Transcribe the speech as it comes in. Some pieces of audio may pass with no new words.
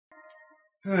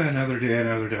Another day,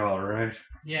 another dollar, right?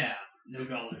 Yeah, no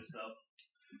dollars though.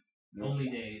 Nope. Only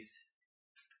days.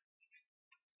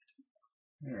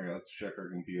 Alright, let's check our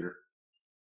computer.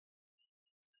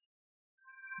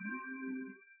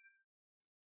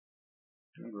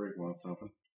 Greg wants something.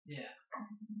 Yeah.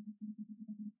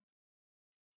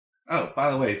 Oh,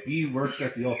 by the way, B works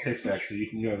at the old Pixax, so you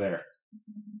can go there.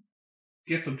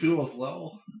 Get some tools,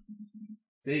 lol.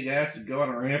 Big ass and go on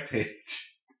a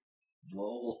rampage.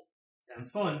 Lol.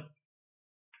 Sounds fun.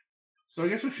 So I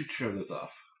guess we should show this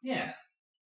off. Yeah.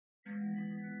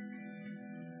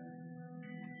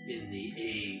 In the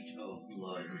age of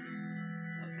blood,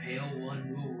 a pale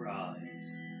one will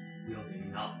rise,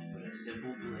 wielding naught but a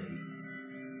simple blade.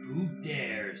 Who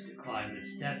dares to climb the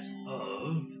steps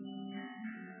of...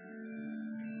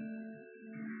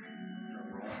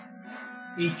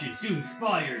 Ancient Doom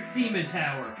Spire, Demon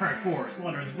Tower, Part 4,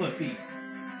 Slaughter the Blood Thief.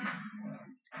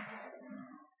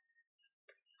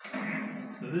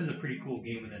 So this is a pretty cool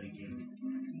game within a game.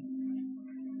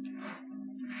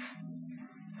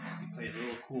 You play a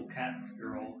little cool cat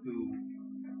girl who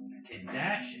can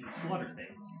dash and slaughter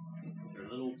things with her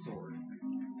little sword.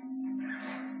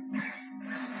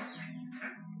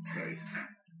 Right.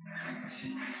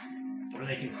 Or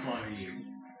they can slaughter you.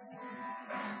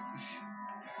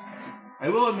 I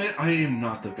will admit, I am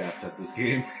not the best at this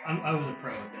game. I was a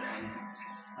pro at this, and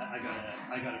I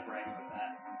gotta brag about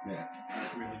that. Yeah. I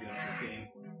was really good at this game.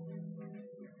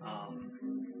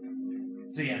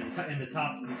 So yeah, in the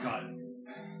top you've got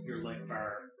your life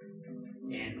bar,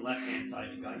 and the left-hand side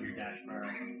you've got your dash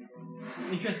bar.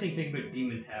 The interesting thing about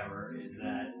Demon Tower is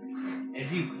that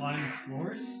as you climb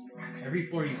floors, every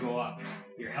floor you go up,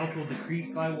 your health will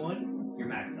decrease by 1, your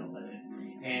max health that is,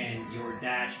 and your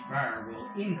dash bar will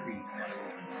increase by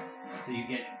 1. So you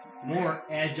get more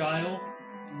agile,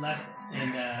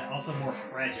 and also more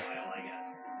fragile, I guess.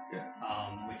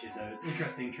 Yeah. Which is an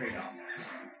interesting trade-off.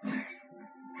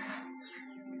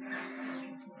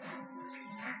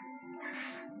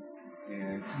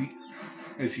 And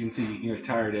as you can see, you can get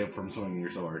tired out from swinging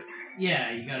your sword.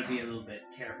 Yeah, you gotta be a little bit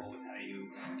careful with how you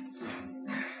swing.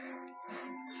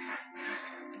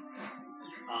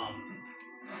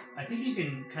 I think you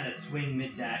can kind of swing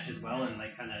mid-dash as well and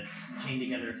like kind of chain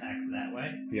together attacks that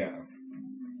way. Yeah.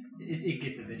 It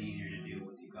gets a bit easier to do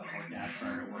once you've got more dash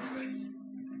bar to work with.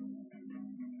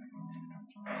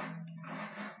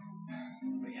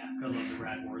 But yeah, gotta love the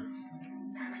rad wards.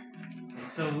 And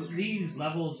so these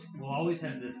levels will always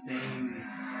have the same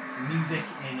music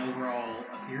and overall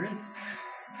appearance,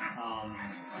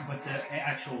 but the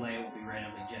actual layout will be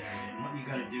randomly generated. And what you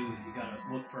gotta do is you gotta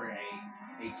look for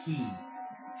a key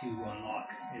to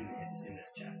unlock in this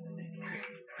chest, I think.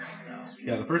 So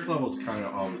yeah, the first level is kind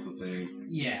of always the same.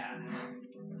 Yeah.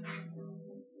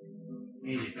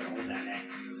 You just gotta hold that neck.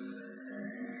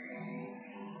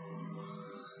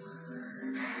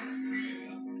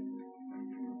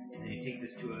 And then you take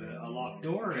this to a locked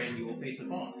door, and you will face a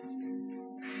boss. And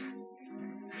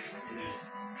there's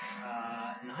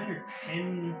 9 or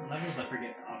 10 levels, I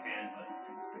forget offhand, but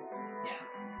yeah.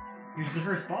 Here's the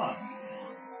first boss.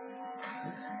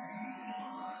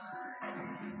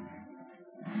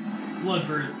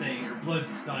 Bloodbird thing, or blood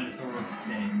dinosaur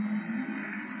thing.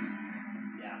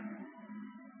 Yeah.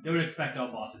 Don't expect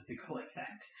all bosses to go like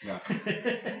that. Yeah.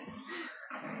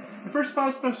 The first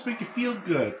boss is supposed to make you feel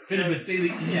good. Bit of a state of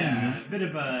ease. Yeah, a bit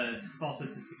of a false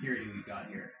sense of security we've got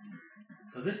here.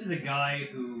 So this is a guy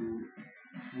who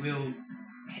will...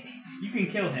 You can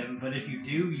kill him, but if you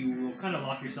do, you will kind of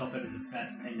lock yourself out of the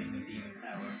best ending of Demon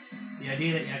Tower. The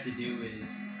idea that you have to do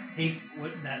is take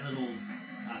what that little,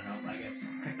 I don't know, I guess,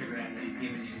 pictogram that he's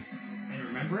given you and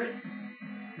remember it,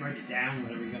 write it down,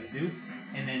 whatever you gotta do,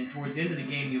 and then towards the end of the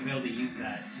game, you'll be able to use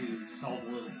that to solve a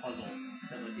little puzzle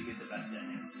that lets you get the best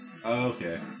ending.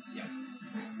 Okay. Yep.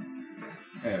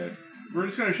 Anyways, we're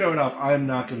just going to show it off. I'm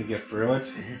not going to get through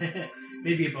it.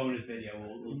 Maybe a bonus video.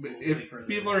 We'll if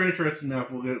people are interested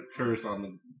enough, we'll get Curtis on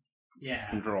the yeah.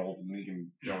 controls and he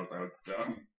can show us how it's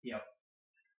done. Yep.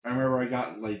 I remember I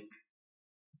got like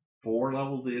 4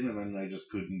 levels in and then I just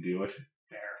couldn't do it.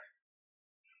 Fair.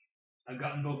 I've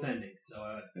gotten both endings, so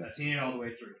I've seen it all the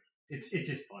way through. It's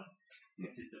just fun.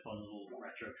 It's just a fun little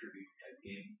retro tribute type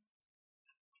game.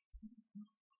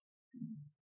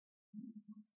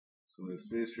 So we have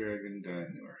Space Dragon,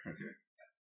 Dinosaur. Okay.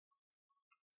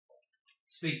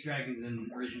 Space Dragon's an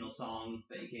original song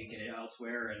that you can't get it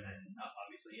elsewhere, and then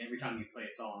obviously every time you play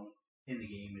a song in the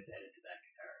game, it's added to that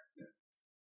guitar. Yeah.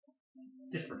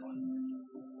 Just for fun.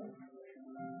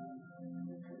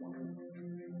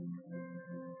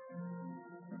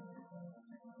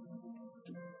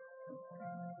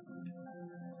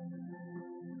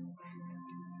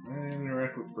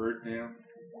 Bert now?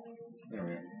 There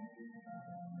we go.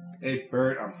 Hey,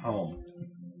 Bert, I'm home.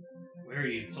 We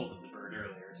already insulted the bird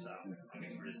earlier, so I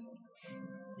guess we're just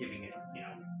giving it,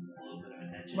 a little bit of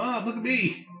attention. Mom, look at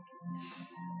me!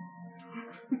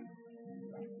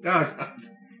 God.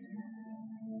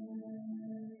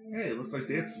 Hey, it looks like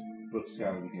dance books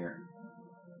got in here.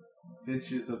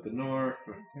 Finches of the North,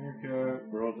 America,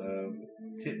 World of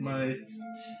Titmice,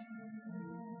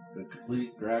 the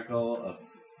complete Grackle, a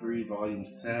 3-volume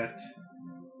set.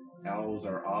 Owls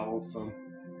are awesome.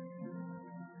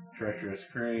 Treacherous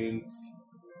Cranes.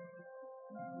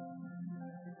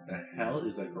 The hell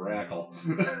is a Grackle?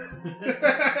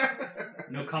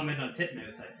 No comment on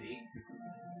Titnos, I see.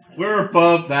 We're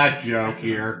above that joke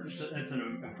here. That's an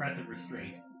impressive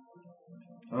restraint.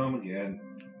 Again.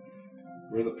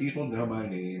 Where the people know my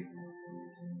name.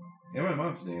 And my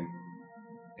mom's name.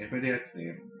 And my dad's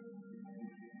name.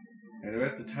 And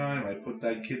at the time, I put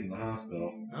that kid in the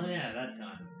hospital. Oh yeah, that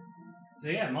time. So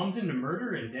yeah, mom's into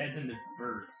murder and dad's into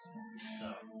birds.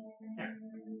 So, yeah.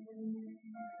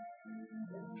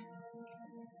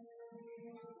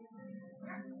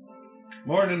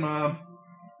 Morning, Mom.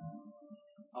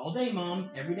 All day, Mom.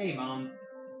 Every day, Mom.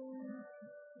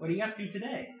 What are you up to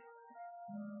today?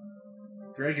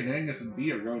 Greg and Angus and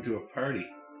Bea are going to a party.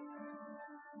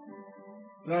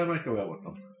 So I might go out with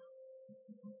them.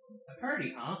 A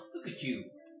party, huh? Look at you.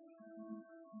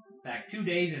 Back 2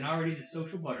 days and already the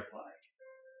social butterfly.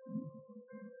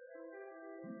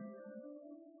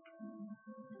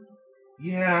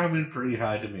 Yeah, I'm in pretty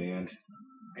high demand.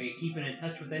 Are you keeping in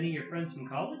touch with any of your friends from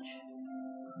college?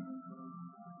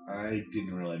 I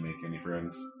didn't really make any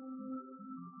friends.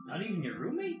 Not even your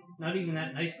roommate? Not even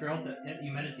that nice girl that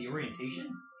you met at the orientation?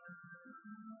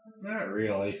 Not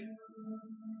really.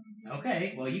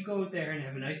 Okay, well you go out there and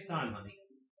have a nice time, honey.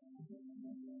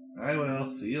 I will.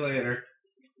 See you later.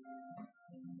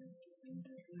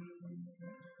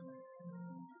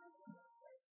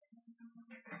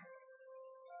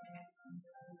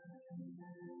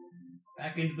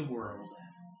 Back into the world.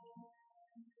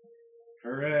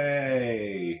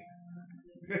 Hooray!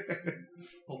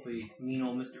 Hopefully mean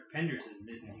old Mr. Penderson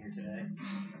isn't here today.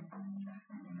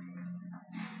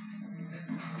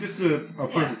 Just a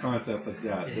proof of concept that,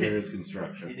 yeah, there is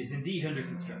construction. It is indeed under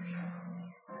construction.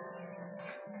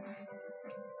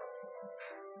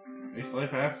 It's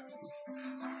like half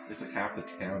the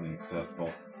town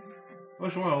inaccessible.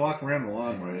 Unless you want to walk around the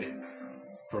long way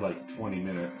for like 20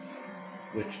 minutes.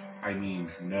 Which, I mean,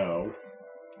 no.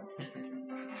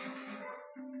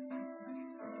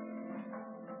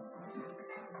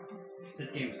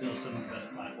 This game still has some of the best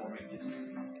platforming.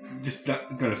 Just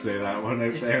gonna say that one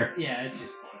out there. Yeah, it's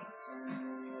just fun.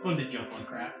 Fun to jump on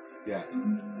crap. Yeah.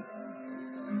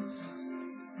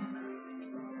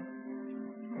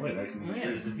 Wait, I can. Oh yeah,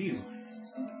 there's a view.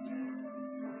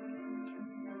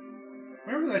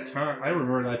 Remember that time? I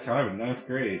remember that time in 9th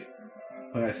grade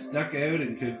when I snuck out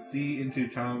and could see into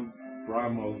Tom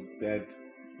Bromwell's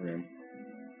bedroom.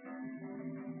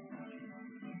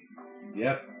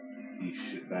 Yep,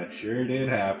 that sure did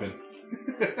happen.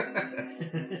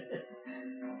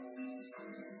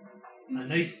 A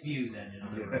nice view, then, in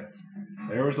other words.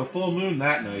 There was a full moon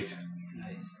that night.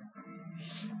 Nice.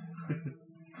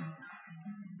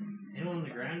 Anyone on the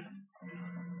ground?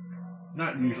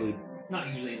 Not usually. Not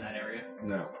usually in that area.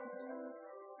 No.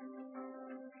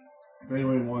 If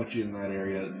anyone wants you in that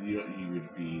area, you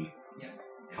would be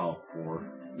called for.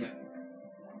 Yep.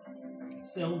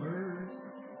 Silvers.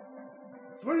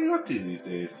 So what are you up to these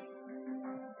days?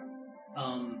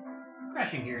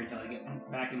 Crashing here until I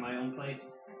get back in my own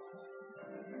place.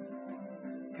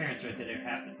 Parents rented out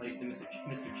half the place to Mr.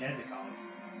 Chezikov.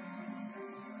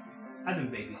 I've been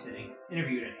babysitting,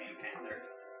 interviewed at Ham Panther.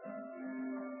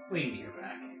 Waiting to hear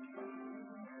back.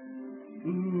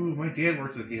 Ooh, my dad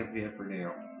works at Ham Panther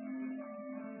now.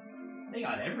 They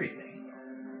got everything.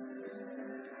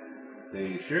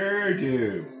 They sure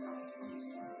do.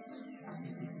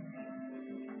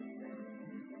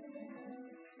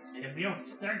 And if we don't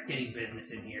start getting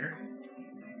business in here,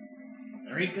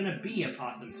 there ain't gonna be a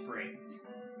Possum Springs.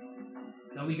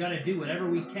 So we gotta do whatever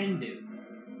we can do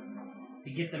to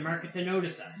get the market to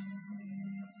notice us.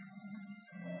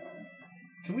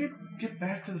 Can we get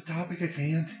back to the topic at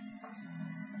hand?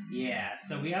 Yeah,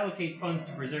 so we allocate funds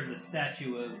to preserve the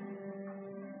statue of...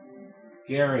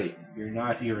 Gary, you're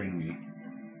not hearing me.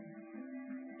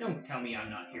 Don't tell me I'm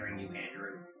not hearing you,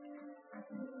 Andrew.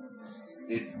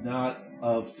 It's not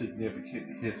of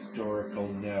significant historical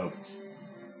note.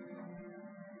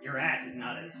 Your ass is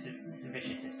not of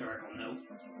sufficient historical note.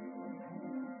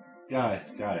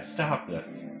 Guys, stop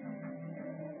this.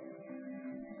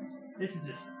 This is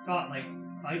the spotlight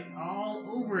fight all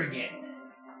over again.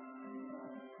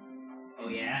 Oh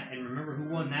yeah, and remember who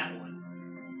won that one.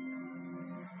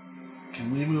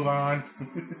 Can we move on?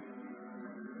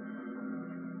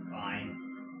 Fine.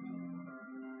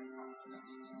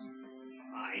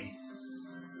 Fine.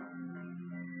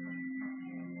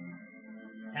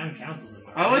 Town council's in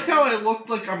my I like how I looked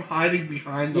like I'm hiding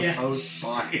behind the post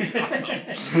spying.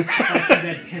 I see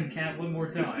that damn cat one more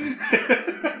time.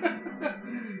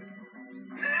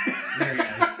 Very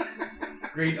nice.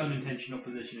 Great unintentional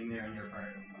positioning there on your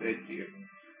part. Thank you.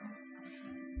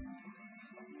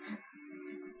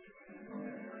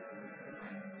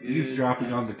 He's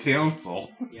dropping on the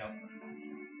council. Yep.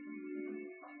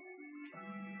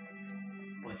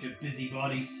 Bunch of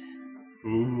busybodies.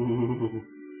 Ooh.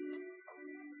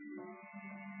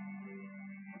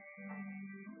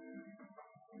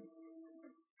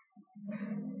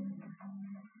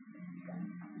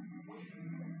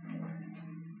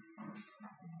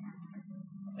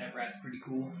 That rat's pretty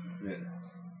cool. Yeah.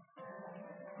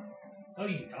 Oh,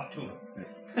 you can talk to him.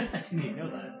 Yeah. I didn't even know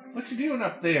that. What you doing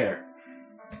up there?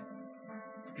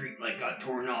 Street light got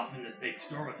torn off in the big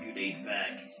storm a few days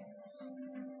back.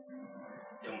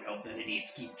 Don't help that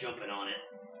idiots keep jumping on it.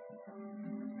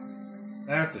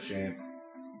 That's a shame.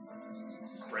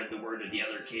 Spread the word to the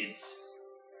other kids.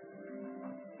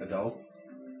 Adults?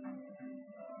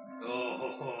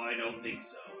 Oh, I don't think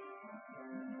so.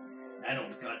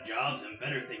 Adults got jobs and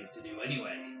better things to do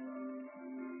anyway.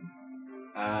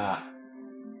 Ah.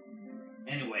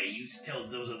 Anyway, Hughes tells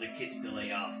those other kids to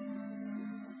lay off.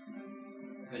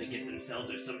 Gonna get themselves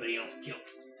or somebody else killed.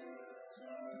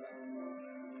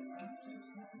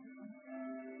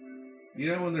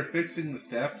 You know, when they're fixing the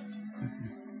steps,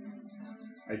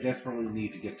 I desperately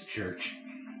need to get to church.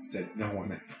 Said no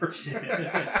one ever.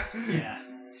 Yeah.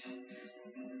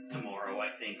 Tomorrow, I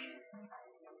think.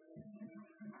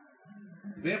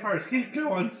 The vampires can't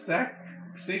go on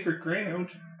sacred ground.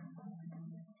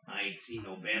 I ain't seen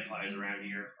no vampires around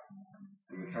here.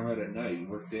 They come out at night and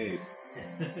work days.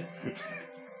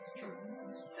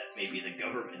 Except maybe the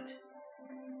government.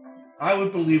 I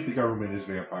would believe the government is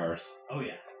vampires. Oh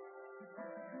yeah.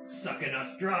 Sucking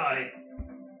us dry.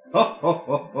 Ho ho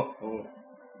ho ho ho.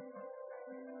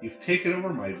 You've taken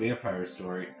over my vampire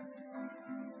story.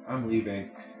 I'm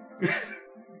leaving.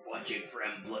 Watch out for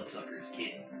them bloodsuckers,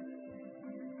 kid.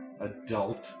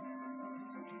 Adult.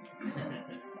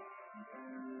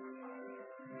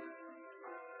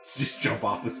 Just jump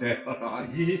off his head on.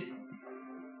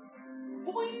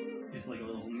 Boing! Just like a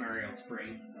little Mario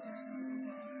spring.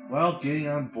 Well, getting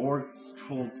on board is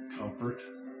cold comfort.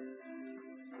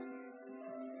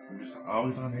 I'm just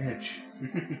always on edge.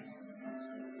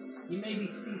 You maybe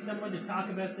see someone to talk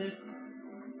about this?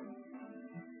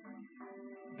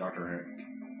 Dr. Hank.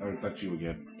 Oh, that's you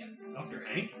again. Yeah, Dr.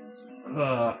 Hank?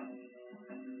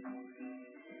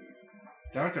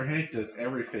 Dr. Hank does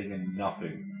everything and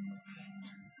nothing.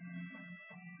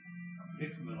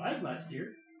 Fixed my leg last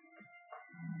year.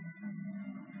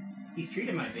 He's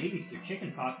treated my babies through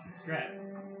chicken pox and strep.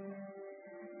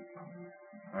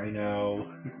 I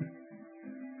know.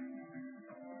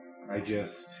 I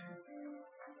just...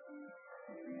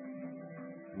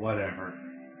 Whatever.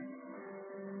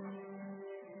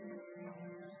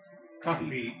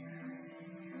 Coffee.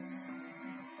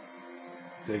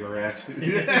 Cigarette.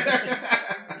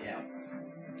 Yeah.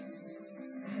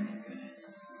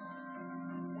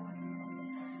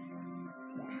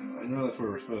 I know that's where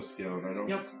we're supposed to go, and I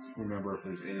don't remember if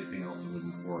there's anything else of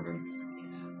importance.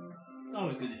 It's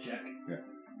always good to check. Yeah.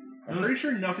 I'm pretty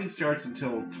sure nothing starts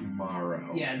until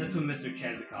tomorrow. Yeah, that's when Mr.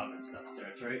 Chazikov and stuff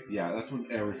starts, right? Yeah, that's when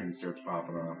everything starts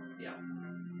popping off. Yeah.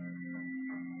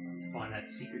 Find that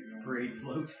secret parade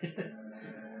float.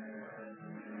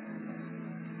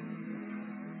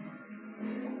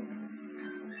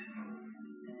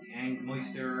 Is Hank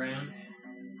Moister around?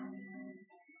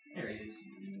 There he is.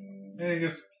 Hey, I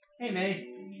guess Hey, May.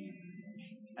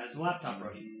 How's the laptop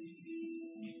running?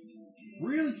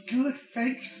 really good.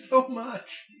 Thanks so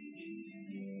much.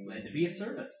 Glad to be of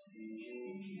service.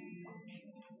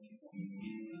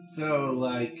 So,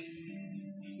 like,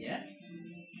 Yeah?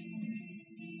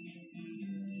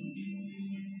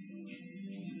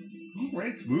 who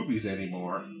rents movies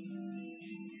anymore?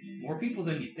 More people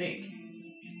than you'd think.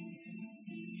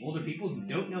 Older people who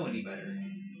don't know any better.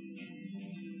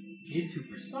 Kids who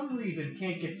for some reason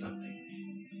can't get something.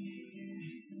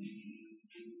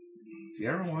 Do you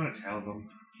ever want to tell them?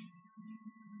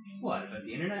 What, about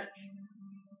the internet?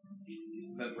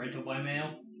 About rental by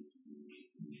mail?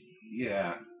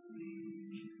 Yeah.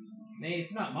 Nay,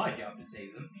 it's not my job to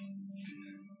save them.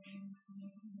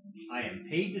 I am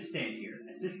paid to stand here,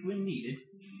 assist when needed,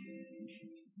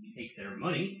 take their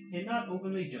money and not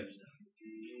openly judge them.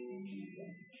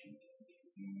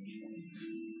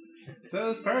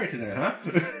 So it's party tonight, huh?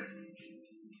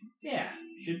 Yeah,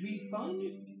 should be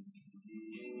fun.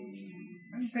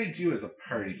 I paid you as a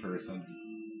party person.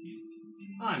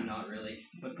 I'm not really,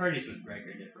 but parties with Greg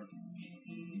are different.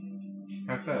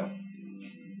 How so?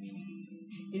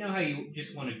 You know how you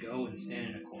just want to go and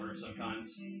stand in a corner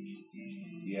sometimes?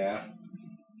 Yeah.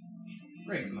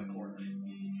 Greg's my corner.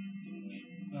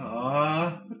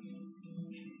 Aww.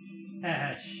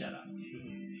 Haha, shut up.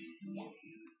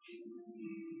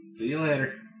 See you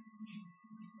later.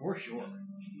 For sure.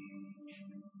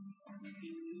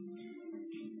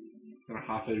 Gonna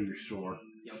hop out of your store.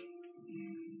 Yep.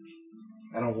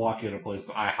 I don't walk in a place,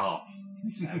 I hop.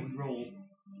 I would roll.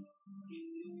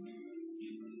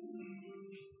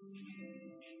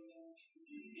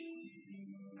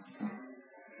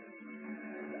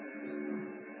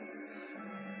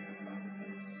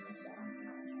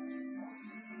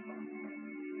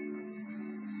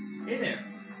 Hey there.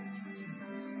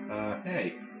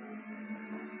 Hey.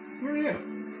 Who are you?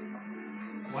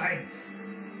 Wags.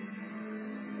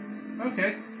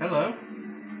 Okay, hello.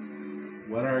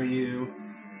 What are you?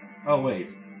 Oh, wait.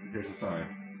 Here's a sign.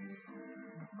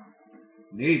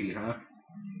 Navy, huh?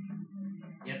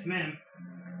 Yes, ma'am.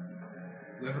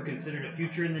 You ever considered a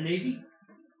future in the Navy?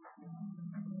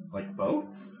 Like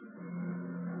boats?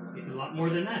 It's a lot more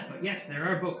than that, but yes, there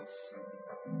are boats.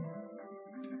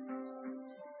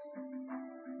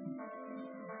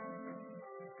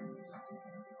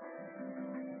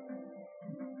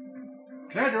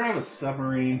 Can I drive a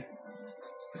submarine?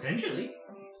 Potentially.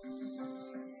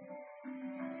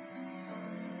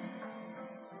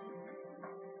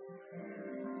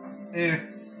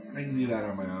 I can do that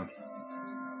on my own.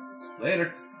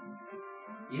 Later.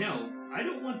 You know, I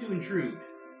don't want to intrude.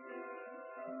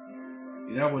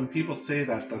 You know, when people say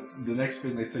that, the next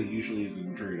thing they say usually is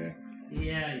intruding.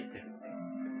 Yeah, you typically.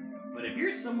 But if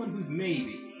you're someone who's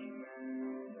maybe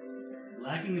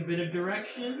lacking a bit of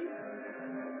direction,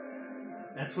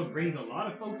 that's what brings a lot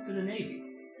of folks to the Navy.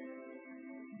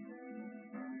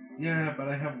 Yeah, but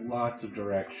I have lots of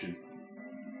direction.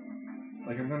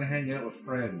 Like, I'm gonna hang out with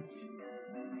friends.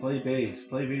 Play bass,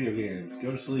 play video games,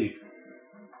 go to sleep.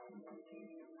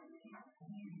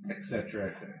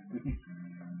 Etc.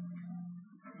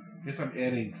 Guess I'm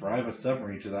adding drive a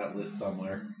submarine to that list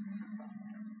somewhere.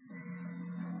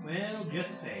 Well,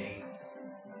 just saying.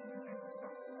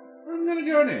 I'm gonna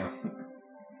go now.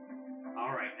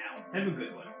 Alright now, have a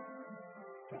good one.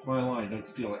 That's my line, don't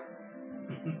steal it.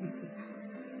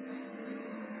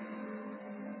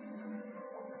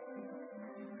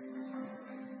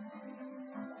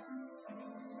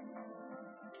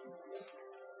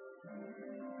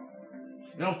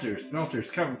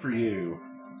 Smelter's coming for you.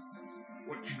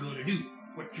 What you gonna do?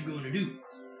 What you gonna do?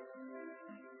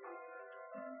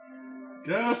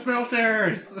 Go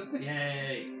Smelters!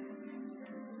 Yay!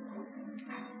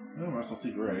 Oh, I must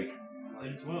see Greg.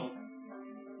 Might as well.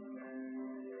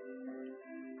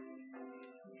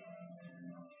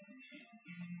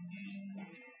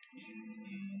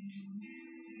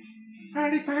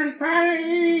 Party, party,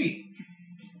 party!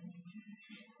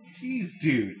 Jeez,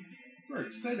 dude. We're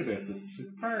excited about this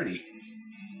party.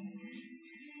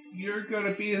 You're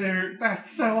gonna be there.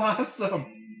 That's so awesome!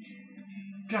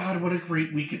 God, what a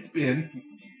great week it's been.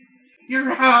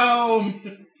 You're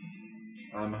home!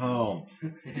 I'm home.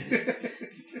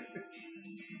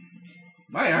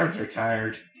 My arms are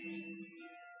tired.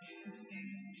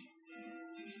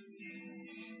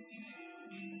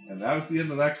 And that was the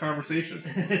end of that conversation.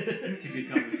 It's a good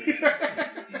conversation.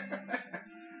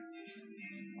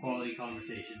 Quality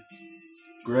conversation.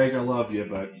 Greg, I love you,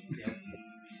 but... Yep.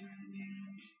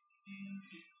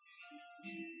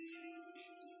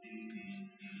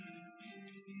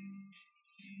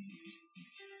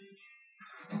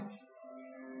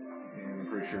 And I'm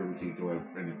pretty sure we can't go out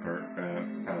any part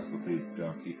past the food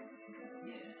donkey.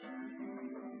 Yeah.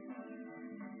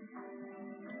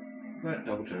 But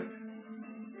double check.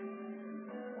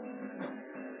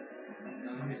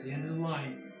 Telling me it's the end of the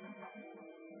line.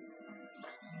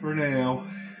 For now.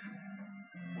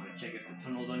 Want to check if the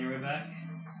tunnel's on your way back?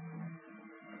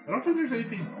 I don't think there's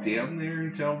anything down there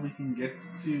until we can get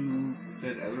to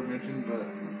said other mention, but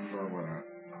sure, why not?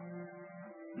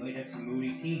 You might have some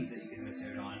moody teens that you can miss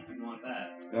out on. You want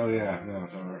that. Oh yeah, no,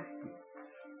 it's alright.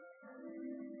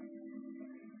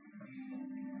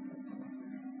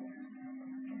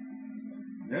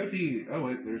 No tea. Oh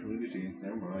wait, there's movie teens.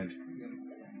 Never mind.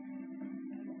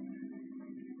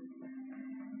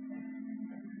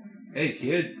 Hey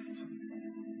kids.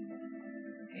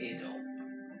 Hey, adult.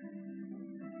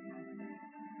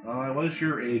 I was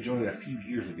your age only a few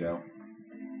years ago.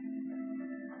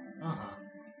 Uh-huh.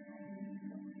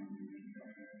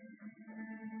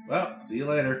 Well, see you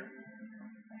later.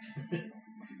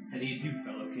 How do you do,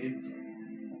 fellow kids?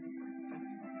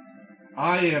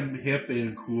 I am hip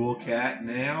and cool cat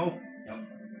now. Yep.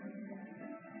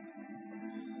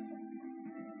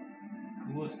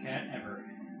 Coolest cat ever.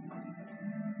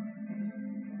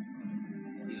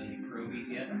 Steal any pierogies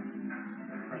yet?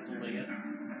 Pretzels, I guess?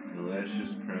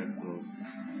 Delicious pretzels.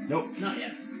 Nope. Not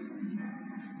yet.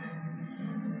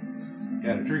 You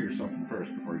gotta trigger something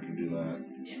first before you can do that.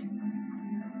 Yeah.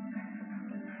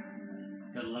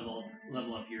 Gotta level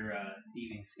up your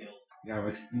thieving skills. Yeah,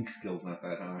 my sneak skill's not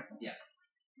that high. Yeah.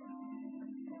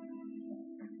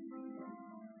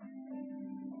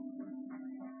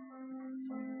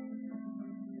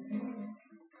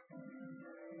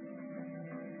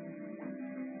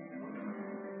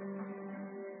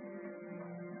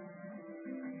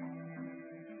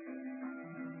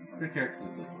 Pickaxe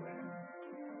is this way.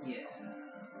 Yeah.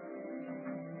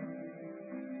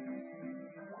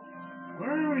 I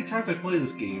don't know how many times I play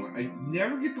this game. I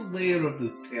never get the layout of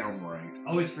this town right.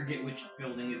 Always forget which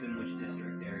building is in which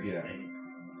district area. Yeah.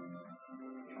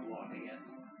 Block, I guess.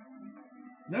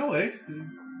 No, wait.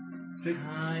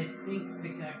 I think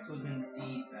pickaxe was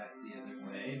indeed back the other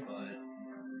way, but...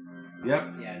 Yep.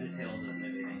 Yeah, this hill doesn't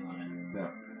have anything on it. No.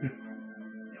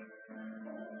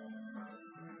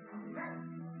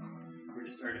 We're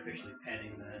just artificially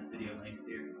padding the video length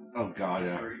here. Oh, God,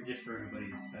 yeah. Just for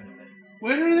everybody's benefit.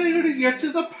 When are they going to get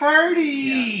to the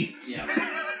party? Yeah.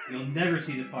 You'll never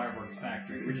see the fireworks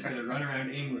factory. We're just going to run around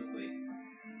aimlessly.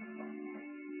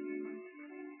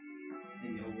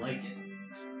 And you'll like it.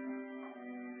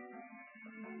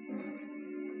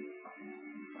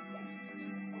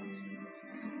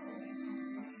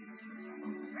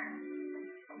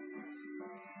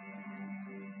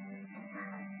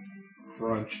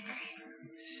 Crunch.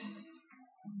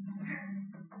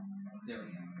 There we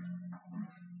go.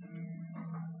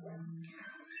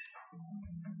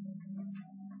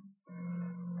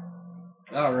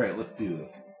 Alright, let's do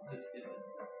this. Let's do it.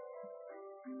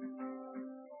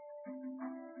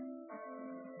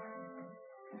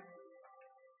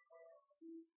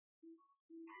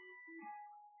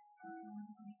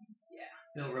 Yeah,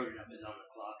 Bill wrote it up is on the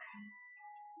clock.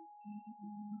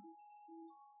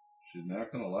 She's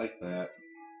not going to like that.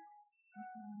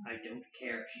 I don't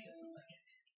care if she doesn't like it.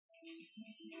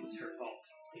 It was her fault,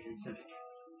 plain and simple.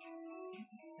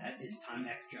 That is time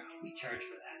extra. We charge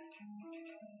for that.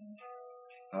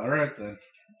 Alright, then.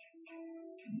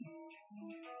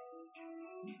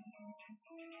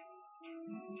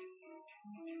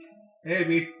 Hey,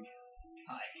 B.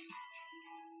 Hi.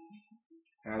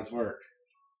 How's work?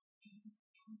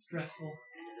 Stressful.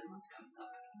 End of the month coming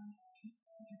up.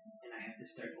 And I have to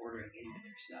start ordering in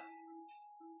winter stuff.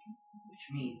 Which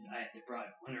means I have to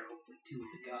bribe one or hopefully two of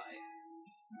the guys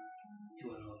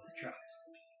to unload the trucks.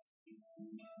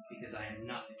 Because I am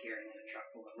not carrying a truck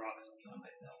full of rocks on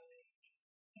myself.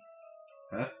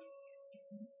 Huh?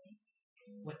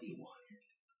 What do you want?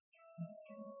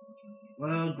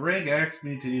 Well, Greg asked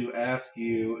me to ask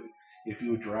you if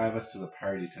you would drive us to the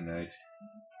party tonight.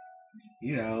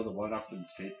 You know, the one up in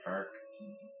State Park.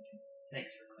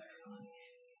 Thanks for clarifying.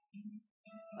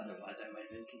 Otherwise I might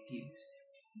have been confused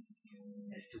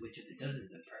as to which of the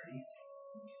dozens of parties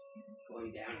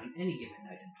going down on any given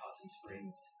night in Possum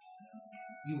Springs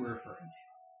you were referring to.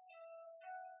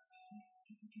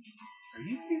 Are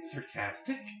you being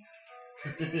sarcastic?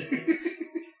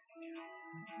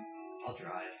 I'll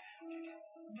drive.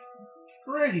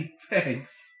 Great,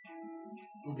 thanks.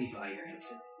 We'll be by your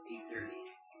house at 8:30.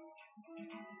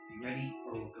 You ready,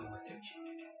 or we'll go without you?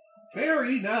 Fair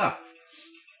enough.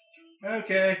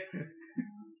 Okay.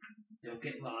 Don't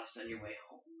get lost on your way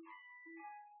home.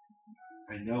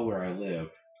 I know where I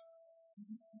live.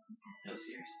 No,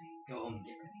 seriously. Go home and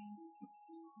get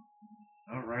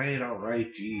ready.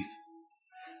 Alright, jeez.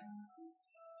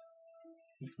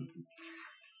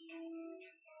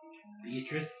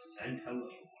 Beatrice, send hello.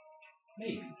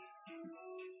 Maybe.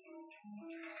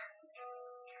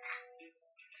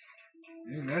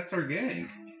 And that's our gang.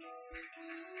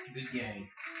 Good gang.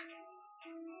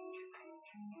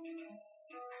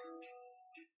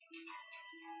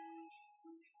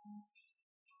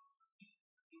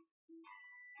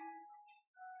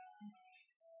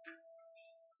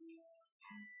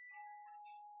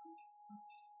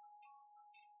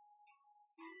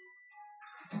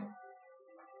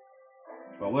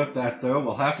 Well, with that, though,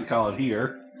 we'll have to call it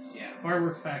here. Yeah,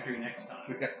 Fireworks Factory next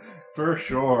time. For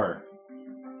sure.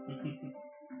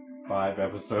 5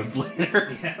 episodes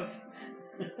later. Yeah.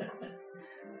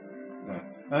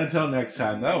 Until next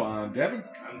time, though, I'm Devin.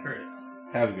 I'm Curtis.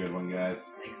 Have a good one,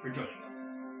 guys. Thanks for joining us.